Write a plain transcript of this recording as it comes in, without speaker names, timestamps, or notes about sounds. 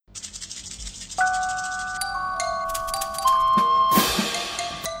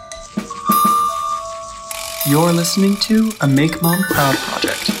You're listening to a Make Mom Proud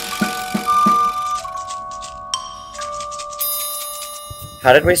project.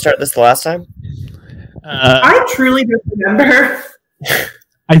 How did we start this the last time? I truly don't remember.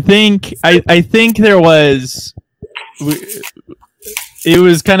 I think there was. It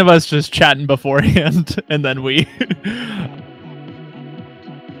was kind of us just chatting beforehand, and then we.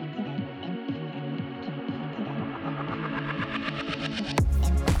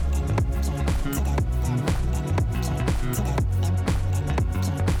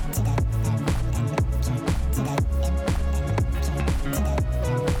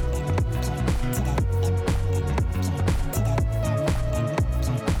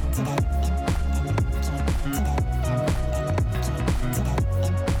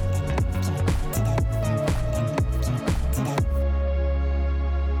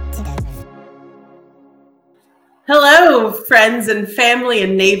 Hello, friends and family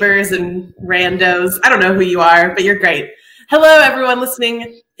and neighbors and randos. I don't know who you are, but you're great. Hello, everyone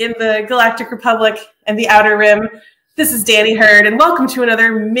listening in the Galactic Republic and the Outer Rim. This is Danny Hurd, and welcome to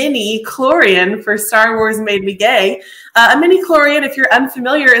another mini-chlorian for Star Wars Made Me Gay. A mini-chlorian, if you're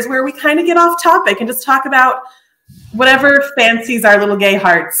unfamiliar, is where we kind of get off topic and just talk about whatever fancies our little gay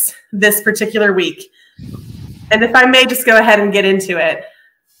hearts this particular week. And if I may just go ahead and get into it.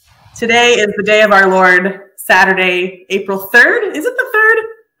 Today is the day of our Lord, Saturday, April 3rd. Is it the 3rd?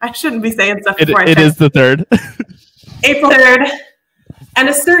 I shouldn't be saying stuff before It is the 3rd. April 3rd. And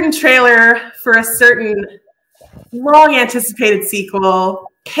a certain trailer for a certain long-anticipated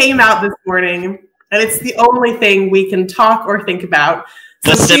sequel came out this morning. And it's the only thing we can talk or think about.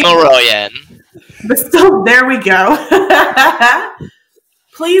 The Silmarillion. There we go.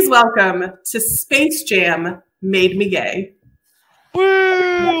 Please welcome to Space Jam Made Me Gay.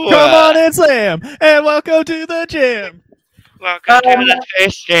 Woo! Come on and slam, and welcome to the gym. Welcome to the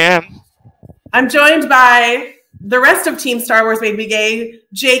Space Jam. I'm joined by the rest of Team Star Wars Made Me Gay,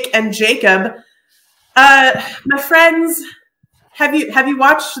 Jake and Jacob. My friends, have you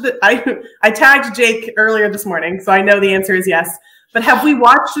watched the? I tagged Jake earlier this morning, so I know the answer is yes. But have we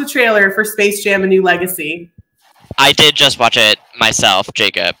watched the trailer for Space Jam: A New Legacy? I did just watch it myself,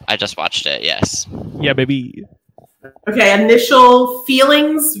 Jacob. I just watched it. Yes. Yeah, baby. Okay, initial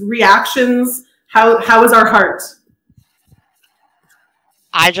feelings, reactions. How is our heart?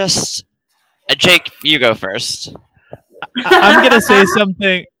 Jake, you go first. I'm gonna say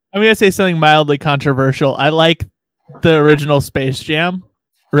something. I'm gonna say something mildly controversial. I like the original Space Jam,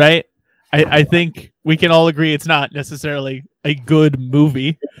 right? I think we can all agree it's not necessarily a good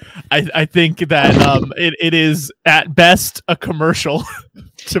movie. I think that it is at best a commercial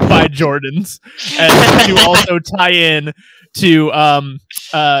to buy Jordans and to also tie in to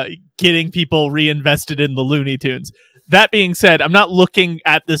getting people reinvested in the Looney Tunes. That being said, I'm not looking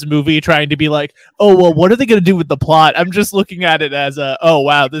at this movie trying to be like, oh, well, what are they going to do with the plot? I'm just looking at it as oh,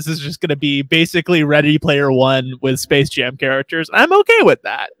 wow, this is just going to be basically Ready Player One with Space Jam characters. I'm okay with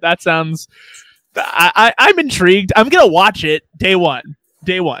that. That sounds... I'm intrigued. I'm going to watch it day one,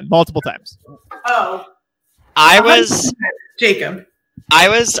 multiple times. Oh. Jacob. I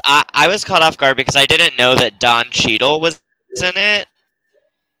was caught off guard because I didn't know that Don Cheadle was in it.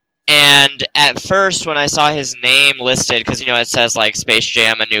 And at first, when I saw his name listed, because, it says, like, Space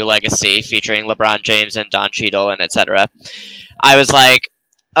Jam, A New Legacy, featuring LeBron James and Don Cheadle and etc., I was like,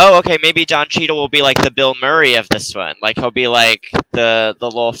 oh, okay, maybe Don Cheadle will be, like, the Bill Murray of this one. Like, he'll be, like, the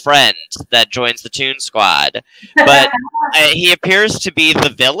little friend that joins the Toon Squad. But he appears to be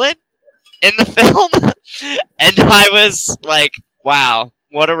the villain in the film. And I was like, wow,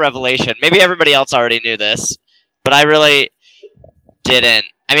 what a revelation. Maybe everybody else already knew this, but I really didn't.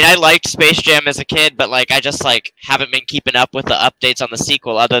 I mean, I liked Space Jam as a kid, but, like, I just, like, haven't been keeping up with the updates on the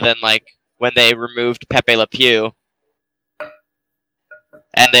sequel other than, like, when they removed Pepe Le Pew.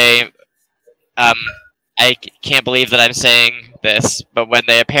 And they, I can't believe that I'm saying this, but when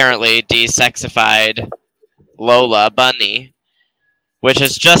they apparently de-sexified Lola Bunny, which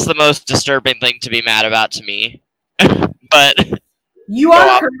is just the most disturbing thing to be mad about to me. But you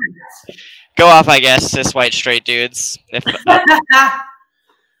are correct. Go off, I guess, cis white straight dudes.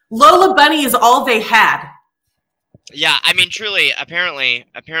 Lola Bunny is all they had. Yeah, I mean, truly, apparently,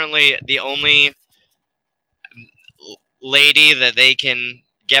 the only lady that they can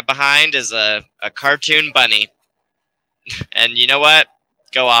get behind is a cartoon bunny. And you know what?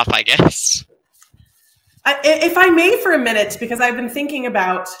 Go off, I guess. If I may for a minute, because I've been thinking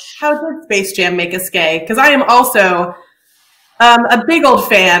about how did Space Jam make us gay? Because I am also a big old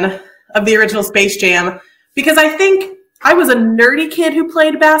fan of the original Space Jam, because I think I was a nerdy kid who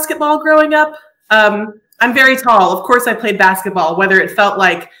played basketball growing up. I'm very tall. Of course I played basketball, whether it felt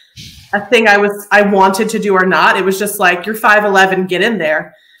like a thing I wanted to do or not. It was just like, you're 5'11", get in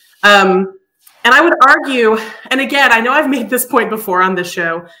there. And I would argue, and again, I know I've made this point before on this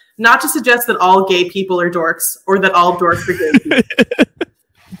show, not to suggest that all gay people are dorks or that all dorks are gay people.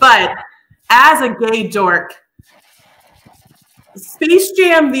 But as a gay dork, Space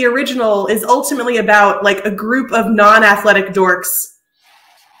Jam, the original, is ultimately about like a group of non-athletic dorks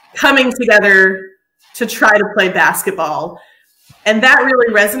coming together to try to play basketball. And that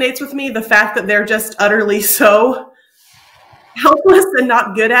really resonates with me, the fact that they're just utterly so helpless and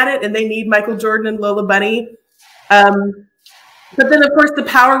not good at it, and they need Michael Jordan and Lola Bunny. But then, of course, the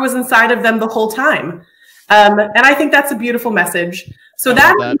power was inside of them the whole time. And I think that's a beautiful message. So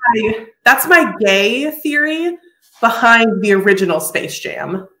that's my gay theory behind the original Space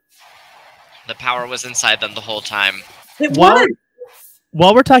Jam. The power was inside them the whole time. It was.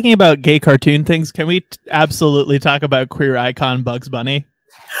 While we're talking about gay cartoon things, can we absolutely talk about queer icon Bugs Bunny?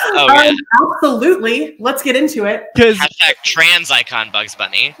 Oh, yeah. Absolutely. Let's get into it. Hashtag trans icon Bugs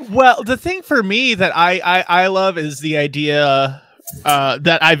Bunny. Well, the thing for me that I love is the idea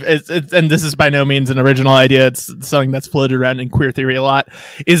that and this is by no means an original idea. It's something that's floated around in queer theory a lot.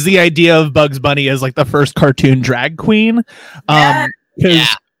 Is the idea of Bugs Bunny as like the first cartoon drag queen?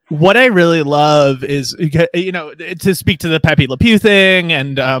 What I really love is, you know, to speak to the Pepe Le Pew thing,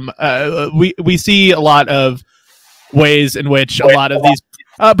 and we see a lot of ways in which a lot of these.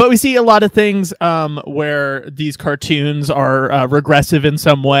 But we see a lot of things where these cartoons are regressive in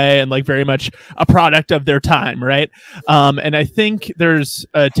some way and like very much a product of their time, right? And I think there's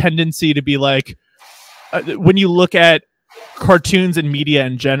a tendency to be like, when you look at cartoons and media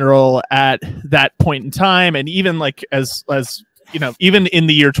in general at that point in time, and even like as you know, even in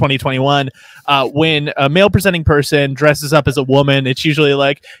the year 2021, when a male presenting person dresses up as a woman, it's usually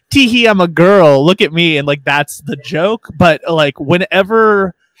like, tee-hee, I'm a girl, look at me. And like, that's the joke. But like,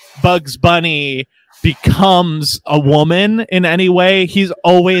 whenever Bugs Bunny becomes a woman in any way, he's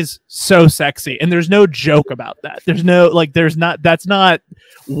always so sexy. And there's no joke about that. There's no, like, that's not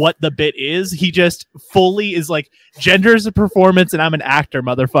what the bit is. He just fully is like, gender is a performance and I'm an actor,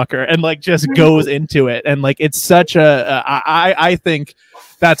 motherfucker. And like, just goes into it. And like, it's such I think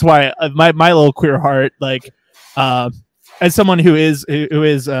that's why my little queer heart, like, as someone who is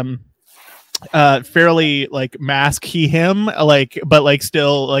fairly like mask he him, like, but like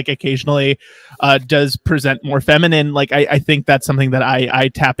still like occasionally does present more feminine, like I think that's something that I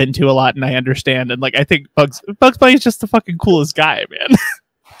tap into a lot and I understand. And like, I think Bugs Bunny is just the fucking coolest guy, man.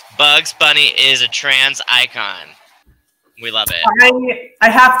 Bugs Bunny is a trans icon. We love it. I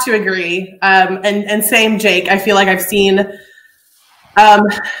have to agree. And same, Jake. I feel like I've seen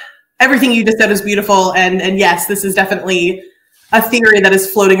everything you just said is beautiful. And yes, this is definitely a theory that is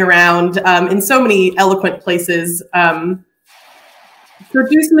floating around in so many eloquent places. So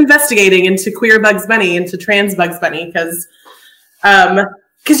do some investigating into queer Bugs Bunny, into trans Bugs Bunny, because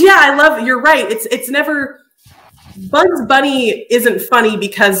yeah, I love. You're right. It's never. Bugs Bunny isn't funny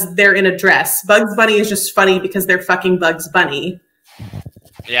because they're in a dress. Bugs Bunny is just funny because they're fucking Bugs Bunny.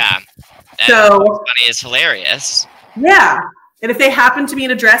 Yeah. And so Bugs Bunny is hilarious. Yeah. And if they happen to be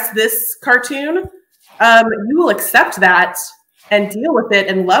in a dress this cartoon, you will accept that and deal with it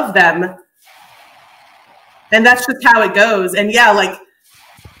and love them. And that's just how it goes. And yeah, like,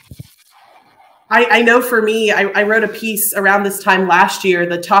 I know for me, I wrote a piece around this time last year.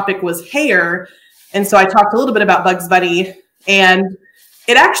 The topic was hair. And so I talked a little bit about Bugs Bunny, and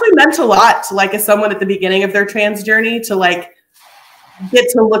it actually meant a lot to, like, as someone at the beginning of their trans journey, to like get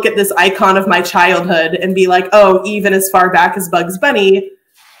to look at this icon of my childhood and be like, oh, even as far back as Bugs Bunny,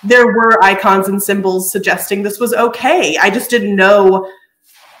 there were icons and symbols suggesting this was okay. I just didn't know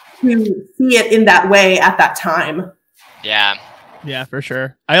to see it in that way at that time. Yeah. Yeah, for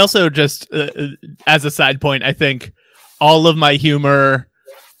sure. I also just, as a side point, I think all of my humor,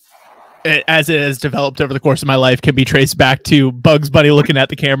 as it has developed over the course of my life, can be traced back to Bugs Bunny looking at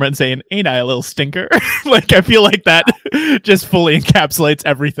the camera and saying, ain't I a little stinker? Like, I feel like that just fully encapsulates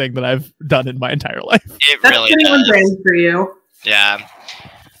everything that I've done in my entire life. That's really pretty on does. brand for you. Yeah.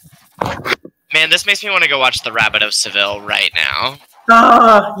 Man, this makes me want to go watch The Rabbit of Seville right now.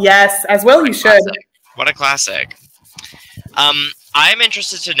 Oh, yes. As well you should. What a classic. I'm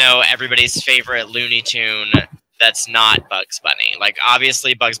interested to know everybody's favorite Looney Tune that's not Bugs Bunny. Like,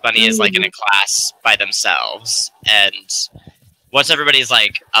 obviously Bugs Bunny is like in a class by themselves. And what's everybody's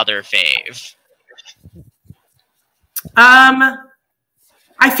like other fave?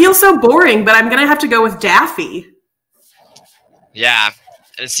 I feel so boring, but I'm gonna have to go with Daffy. Yeah.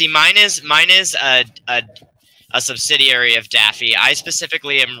 See, mine is a subsidiary of Daffy. I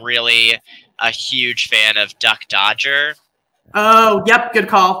specifically am really a huge fan of Duck Dodger. Oh, yep, good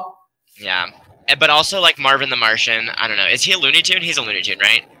call. Yeah. But also, like, Marvin the Martian, I don't know. Is he a Looney Tune? He's a Looney Tune,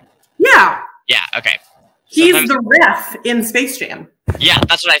 right? Yeah. Yeah, okay. He's the ref in Space Jam. Yeah,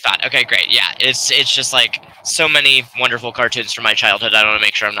 that's what I thought. Okay, great. Yeah, it's just, like, so many wonderful cartoons from my childhood. I want to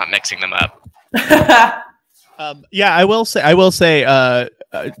make sure I'm not mixing them up. Yeah, I will say,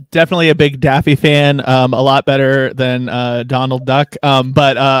 definitely a big Daffy fan. A lot better than Donald Duck.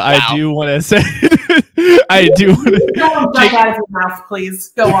 But Wow. I do want to say, I do. Don't duck out of your mouth, please.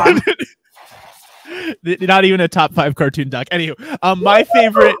 Go on. Not even a top 5 cartoon duck. Anywho, my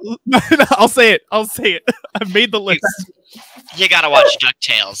favorite. I'll say it. I've made the list. You gotta watch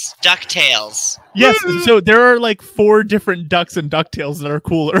DuckTales. DuckTales. Yes. So there are like 4 different ducks in DuckTales that are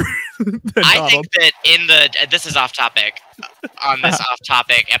cooler than I Donald. think that this is off topic on this off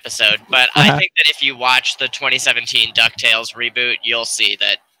topic episode, but I think that if you watch the 2017 DuckTales reboot, you'll see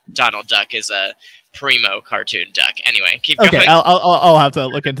that Donald Duck is a primo cartoon duck. Anyway, keep going. Okay, I'll have to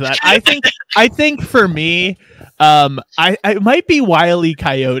look into that. I think for me, I might be Wile E.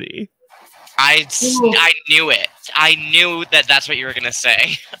 Coyote. I knew it. I knew that's what you were gonna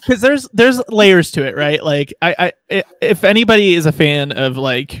say. Because there's layers to it, right? Like if anybody is a fan of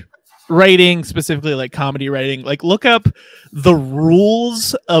like writing, specifically like comedy writing, like look up the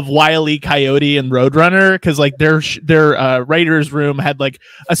rules of Wile E. Coyote and Roadrunner, because like their writer's room had like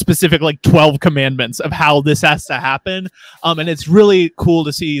a specific like 12 commandments of how this has to happen, and it's really cool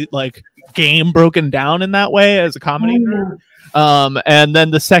to see like game broken down in that way as a comedy. And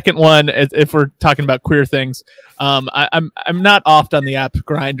then the second one, if we're talking about queer things, I'm not oft on the app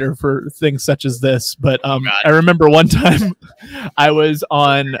Grindr for things such as this, but I remember one time I was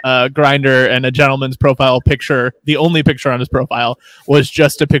on Grindr and a gentleman's profile picture, the only picture on his profile was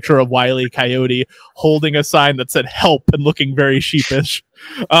just a picture of Wile E. Coyote holding a sign that said "help" and looking very sheepish.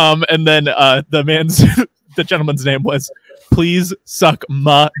 And then the gentleman's name was "Please suck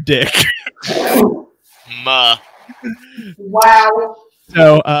ma dick." Ma. Wow.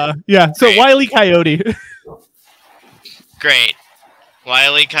 So yeah, so Wile E. Coyote. Great.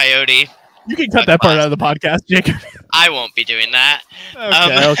 Wile E. Coyote. You can cut that part out of the podcast, Jacob. I won't be doing that.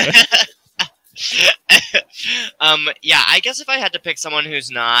 Okay. Yeah, I guess if I had to pick someone who's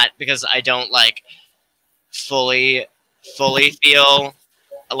not, because I don't like fully feel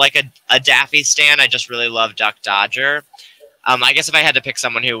like a Daffy stan, I just really love Duck Dodger. I guess if I had to pick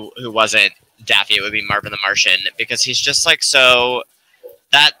someone who wasn't Daffy, it would be Marvin the Martian, because he's just like so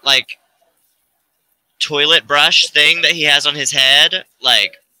that like toilet brush thing that he has on his head,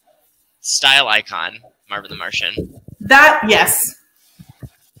 like style icon, Marvin the Martian. That, yes.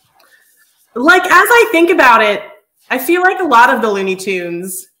 Like, as I think about it, I feel like a lot of the Looney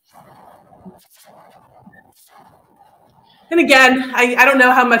Tunes, and again, I don't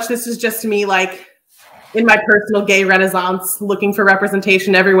know how much this is just me, like, in my personal gay renaissance, looking for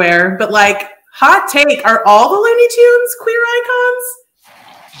representation everywhere, but, like, hot take, are all the Looney Tunes queer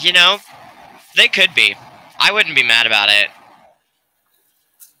icons? You know, they could be. I wouldn't be mad about it.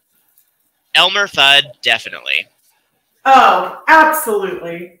 Elmer Fudd, definitely. Oh,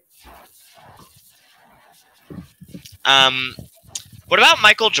 absolutely. What about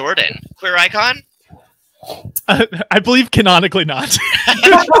Michael Jordan? Queer icon? I believe canonically not.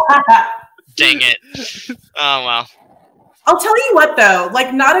 Dang it. Oh, well. I'll tell you what, though,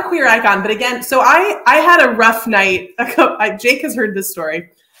 like, not a queer icon, but again, so I had a rough night. Jake has heard this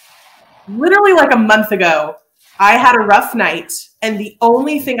story. Literally like a month ago, I had a rough night, and the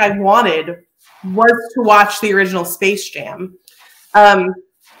only thing I wanted was to watch the original Space Jam.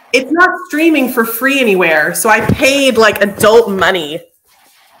 It's not streaming for free anywhere, so I paid like adult money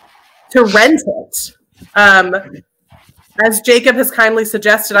to rent it. As Jacob has kindly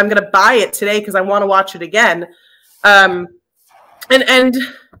suggested, I'm going to buy it today because I want to watch it again. And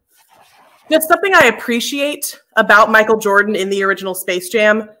just something I appreciate about Michael Jordan in the original Space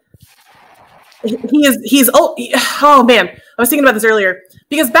Jam. Oh man, I was thinking about this earlier,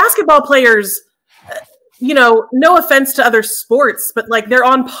 because basketball players, you know, no offense to other sports, but like they're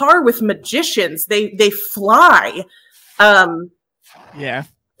on par with magicians. They fly. Yeah.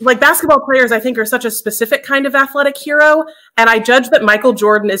 Like basketball players, I think, are such a specific kind of athletic hero, and I judge that Michael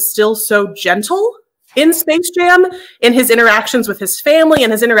Jordan is still so gentle in Space Jam, in his interactions with his family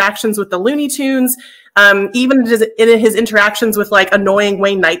and his interactions with the Looney Tunes, even in his interactions with like annoying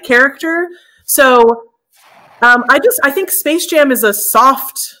Wayne Knight character. So I think Space Jam is a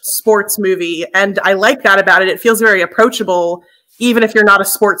soft sports movie, and I like that about it. It feels very approachable, even if you're not a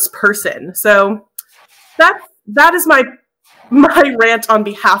sports person. So that is my rant on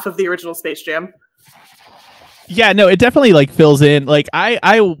behalf of the original Space Jam. Yeah, no, it definitely like fills in. Like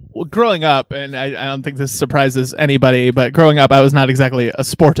I growing up, and I don't think this surprises anybody, but growing up, I was not exactly a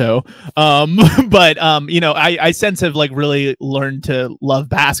sporto. But I since have like really learned to love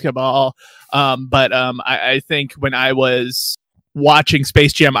basketball. I think when I was watching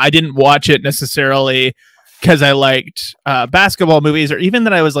Space Jam, I didn't watch it necessarily because I liked basketball movies, or even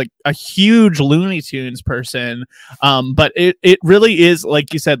that I was like a huge Looney Tunes person. But it really is,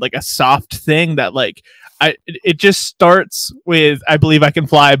 like you said, like a soft thing that like. It just starts with "I Believe I Can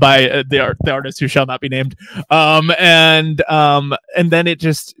Fly" by the artist who shall not be named, and then it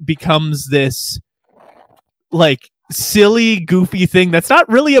just becomes this like silly, goofy thing that's not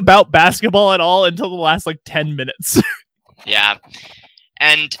really about basketball at all until the last like 10 minutes. Yeah,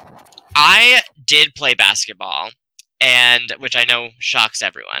 and I did play basketball, and which I know shocks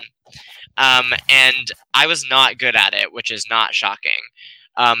everyone, and I was not good at it, which is not shocking.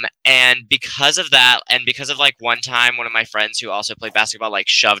 And because of that, and because of like one time one of my friends who also played basketball like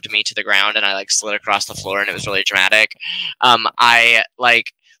shoved me to the ground and I like slid across the floor and it was really dramatic. I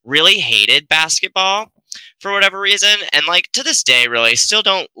like really hated basketball for whatever reason, and like to this day really still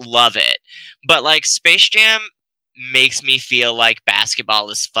don't love it. But like Space Jam makes me feel like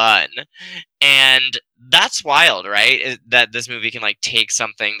basketball is fun. And that's wild, right? That this movie can like take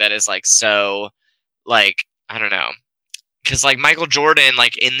something that is like so like I don't know. Because like Michael Jordan,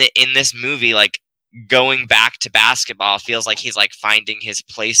 like in this movie, like going back to basketball feels like he's like finding his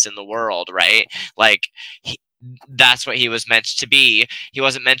place in the world, right? Like that's what he was meant to be. He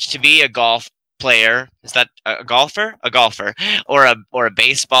wasn't meant to be a golf player. Is that a golfer? A golfer, or a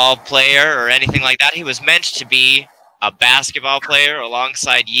baseball player, or anything like that. He was meant to be a basketball player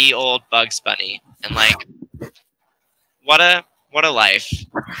alongside ye old Bugs Bunny, and like what a life.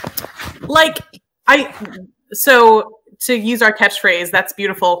 Like so. To use our catchphrase, that's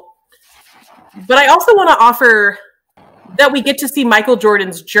beautiful. But I also want to offer that we get to see Michael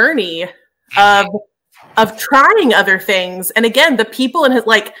Jordan's journey of trying other things. And again, the people in his,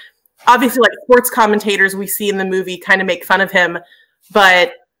 like, obviously like sports commentators we see in the movie kind of make fun of him,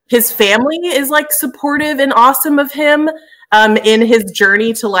 but his family is like supportive and awesome of him in his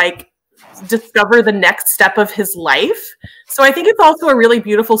journey to like discover the next step of his life. So I think it's also a really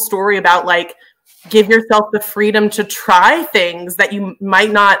beautiful story about like, give yourself the freedom to try things that you might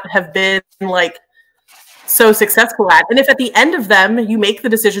not have been like so successful at. And if at the end of them, you make the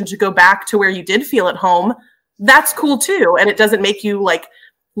decision to go back to where you did feel at home, that's cool too. And it doesn't make you like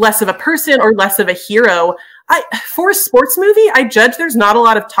less of a person or less of a hero. For a sports movie, I judge there's not a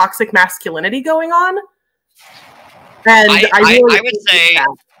lot of toxic masculinity going on. And I would say,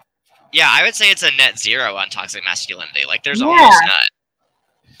 yeah, I would say it's a net zero on toxic masculinity. Like there's almost none.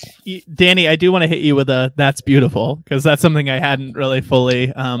 Danny, I do want to hit you with a "that's beautiful" because that's something I hadn't really fully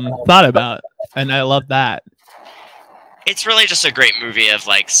thought about, and I love that. It's really just a great movie of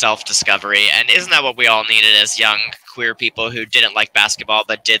like self-discovery, and isn't that what we all needed as young queer people who didn't like basketball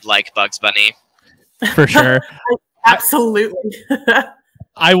but did like Bugs Bunny? For sure. Absolutely.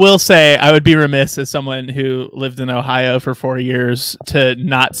 I will say I would be remiss as someone who lived in Ohio for 4 years to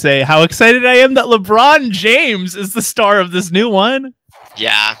not say how excited I am that LeBron James is the star of this new one.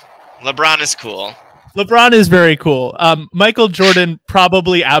 Yeah, LeBron is cool. LeBron is very cool. Michael Jordan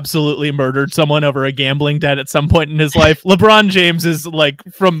probably absolutely murdered someone over a gambling debt at some point in his life. LeBron James is like,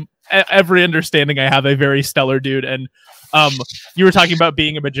 from every understanding I have, a very stellar dude. And you were talking about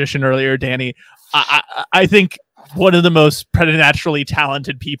being a magician earlier, Danny. I think one of the most preternaturally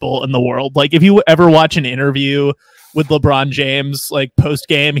talented people in the world. Like if you ever watch an interview with LeBron James, like post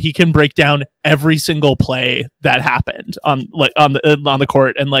game, he can break down every single play that happened on the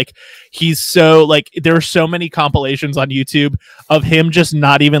court, and like he's so like there are so many compilations on YouTube of him just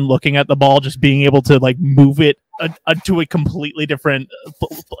not even looking at the ball, just being able to like move it to a completely different.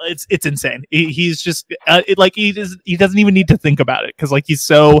 It's insane. He's just he doesn't even need to think about it because like he's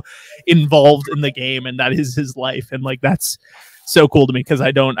so involved in the game, and that is his life, and like that's so cool to me because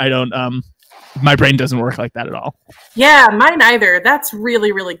I don't my brain doesn't work like that at all. Yeah, mine either. That's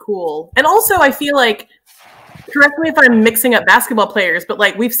really, really cool. And also, I feel like, correct me if I'm mixing up basketball players, but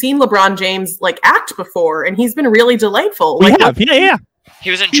like we've seen LeBron James like act before, and he's been really delightful. We like, have, yeah.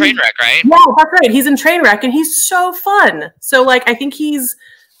 He was in Trainwreck, right? Yeah, that's right. He's in Trainwreck, and he's so fun. So like, I think he's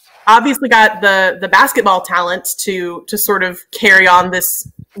obviously got the basketball talent to sort of carry on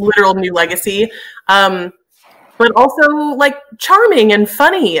this literal new legacy. But also like charming and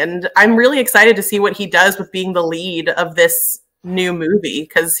funny. And I'm really excited to see what he does with being the lead of this new movie.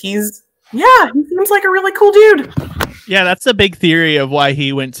 Cause he seems like a really cool dude. Yeah. That's a big theory of why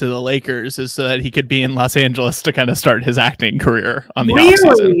he went to the Lakers, is so that he could be in Los Angeles to kind of start his acting career on the off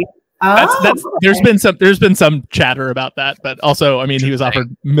season. That's there's been some chatter about that, but also, I mean, he was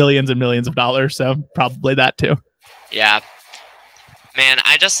offered millions and millions of dollars, so probably that too. Yeah. Man,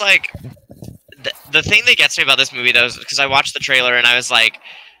 I just like the thing that gets me about this movie though is because I watched the trailer and I was like,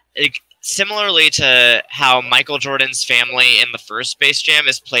 similarly to how Michael Jordan's family in the first Space Jam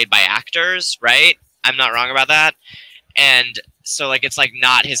is played by actors, right? I'm not wrong about that. And so like it's like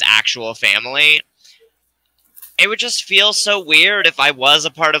not his actual family. It would just feel so weird if I was a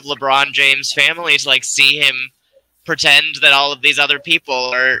part of LeBron James' family to like see him pretend that all of these other people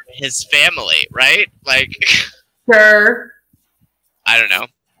are his family, right? Like, Sure. I don't know.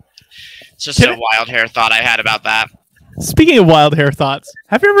 It's just a wild hair thought I had about that. Speaking of wild hair thoughts,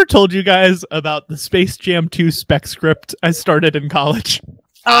 have I ever told you guys about the Space Jam 2 spec script I started in college?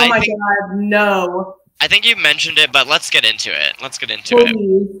 Oh my God, no. I think you mentioned it, but let's get into it.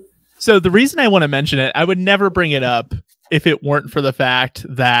 Please. So the reason I want to mention it, I would never bring it up if it weren't for the fact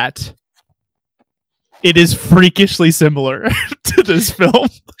that it is freakishly similar to this film.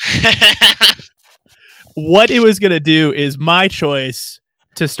 What it was going to do is my choice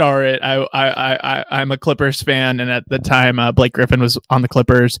to star it. I'm a Clippers fan, and at the time, Blake Griffin was on the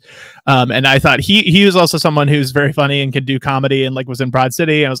Clippers, and I thought he was also someone who's very funny and could do comedy, and like was in Broad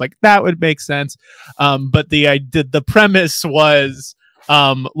City. I was like, that would make sense. But the premise was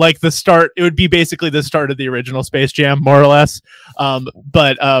like the start. It would be basically the start of the original Space Jam, more or less.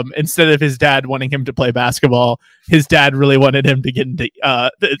 But instead of his dad wanting him to play basketball, his dad really wanted him to get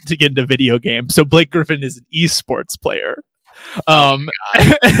into video games. So Blake Griffin is an esports player. And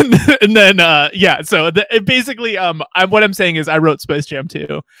then so basically what I'm saying is I wrote Space Jam 2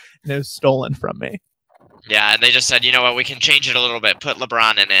 and it was stolen from me. Yeah, and they just said, you know what, we can change it a little bit, put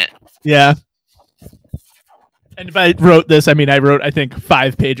LeBron in it. Yeah. And if I wrote this, I mean, I wrote I think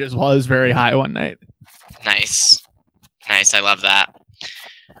 5 pages while I was very high one night. Nice, I love that.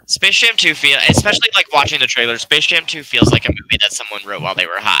 Space Jam 2 especially like watching the trailer, Space Jam 2 feels like a movie that someone wrote while they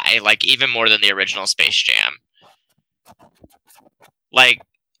were high, like even more than the original Space Jam. Like,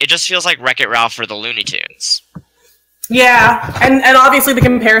 it just feels like Wreck-It Ralph for the Looney Tunes. Yeah, and obviously the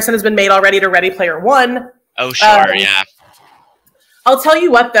comparison has been made already to Ready Player One. Oh, sure, yeah. I'll tell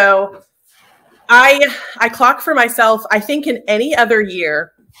you what, though. I clock for myself, I think in any other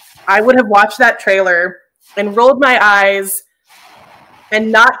year, I would have watched that trailer and rolled my eyes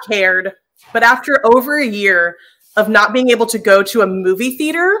and not cared. But after over a year of not being able to go to a movie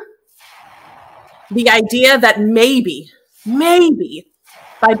theater, the idea that maybe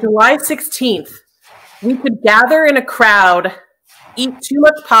by July 16th, we could gather in a crowd, eat too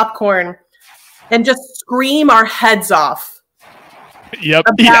much popcorn, and just scream our heads off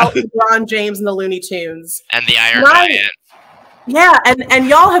about LeBron James and the Looney Tunes. And the Iron Giant. Yeah, and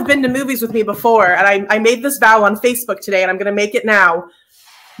y'all have been to movies with me before, and I made this vow on Facebook today, and I'm going to make it now.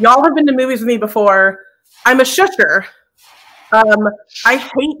 Y'all have been to movies with me before. I'm a shusher. I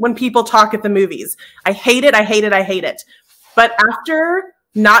hate when people talk at the movies. I hate it. But after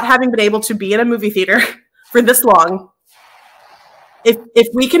not having been able to be in a movie theater for this long, if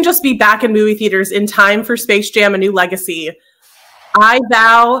we can just be back in movie theaters in time for Space Jam: A New Legacy, I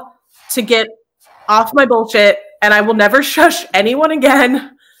vow to get off my bullshit and I will never shush anyone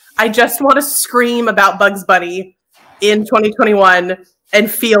again. I just want to scream about Bugs Bunny in 2021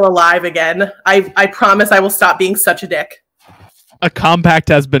 and feel alive again. I promise I will stop being such a dick. A compact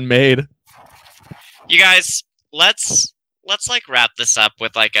has been made. You guys, let's like wrap this up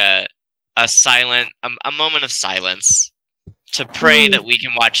with like a moment of silence to pray that we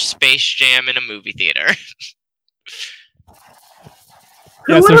can watch Space Jam in a movie theater.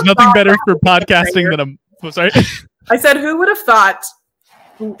 Yes, there's nothing better for podcasting than sorry. I said, who would have thought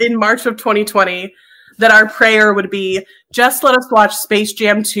in March of 2020 that our prayer would be, just let us watch Space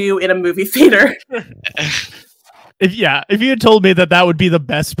Jam 2 in a movie theater? If you had told me that would be the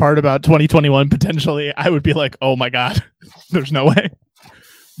best part about 2021, potentially, I would be like, oh my God, there's no way.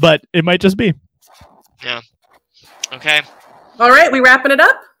 But it might just be. Yeah. Okay. All right, we wrapping it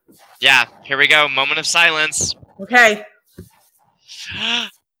up? Yeah, here we go. Moment of silence. Okay.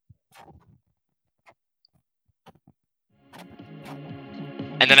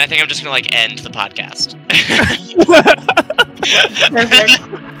 And then I think I'm just going to like end the podcast. Perfect.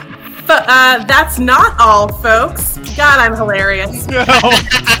 But that's not all, folks. God, I'm hilarious. No.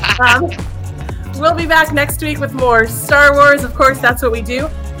 We'll be back next week with more Star Wars. Of course, that's what we do.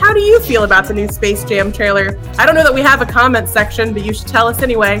 How do you feel about the new Space Jam trailer? I don't know that we have a comment section, but you should tell us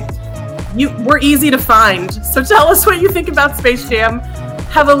anyway. We're easy to find, so tell us what you think about Space Jam.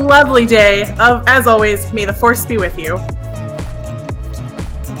 Have a lovely day. As always, may the Force be with you.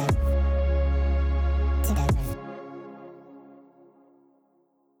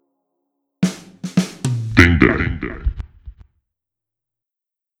 Monday.